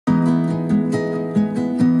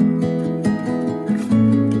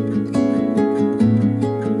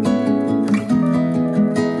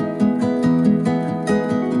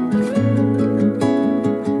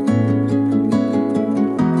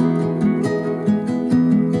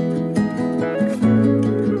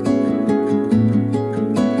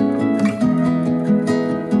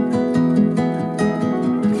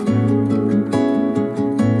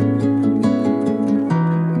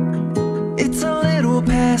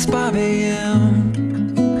past 5 a.m.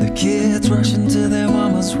 The kids rush into their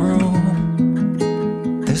mama's room.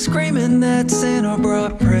 They're screaming that Santa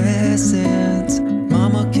brought presents.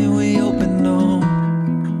 Mama, can we open them?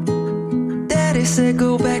 Daddy said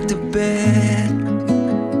go back to bed,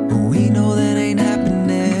 but we know that ain't happening.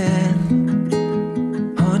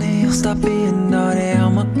 Honey, you'll stop being naughty,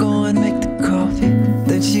 I'ma go and make the coffee.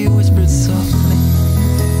 Then she whispered softly,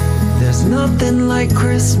 there's nothing like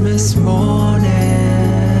Christmas morning.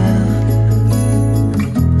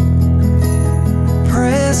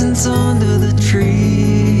 Presents under the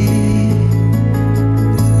tree.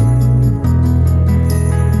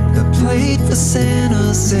 The plate for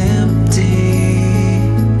Santa's empty,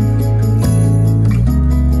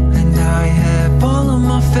 and I have all of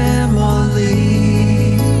my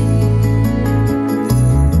family.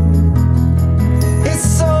 It's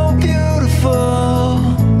so beautiful.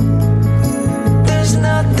 There's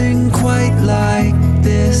nothing quite like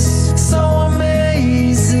this. So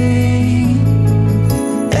amazing.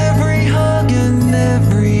 Every hug and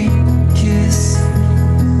every kiss.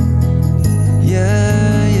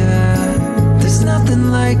 Yeah, yeah. There's nothing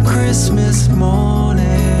like Christmas morning.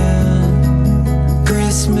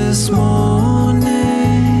 Christmas morning.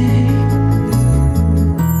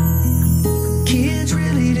 Kids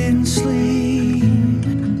really didn't sleep,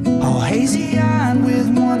 all hazy-eyed with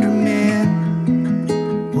wonderment.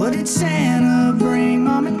 What did Santa bring?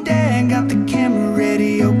 Mom and Dad got the camera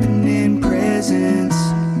ready, opening presents.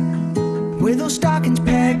 With those stockings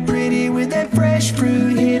packed pretty, with that fresh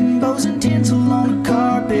fruit hidden, bows and tinsel on the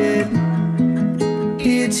carpet.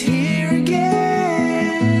 It's here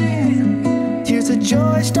again, tears of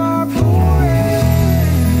joy start pouring.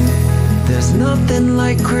 There's nothing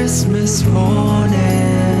like Christmas morning.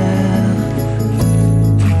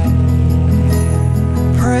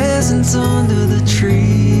 Presents under the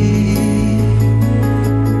tree.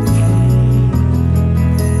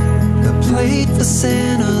 The plate for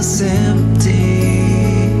Santa's empty,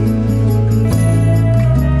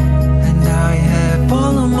 and I have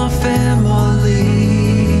all of my family.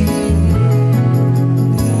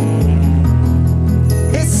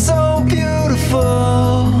 It's so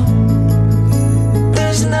beautiful.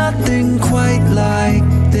 There's nothing quite like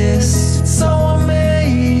this. So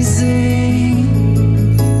amazing.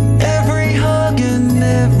 Every hug and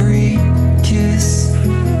every kiss.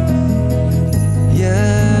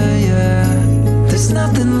 Yeah, yeah. There's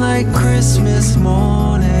nothing like Christmas morning.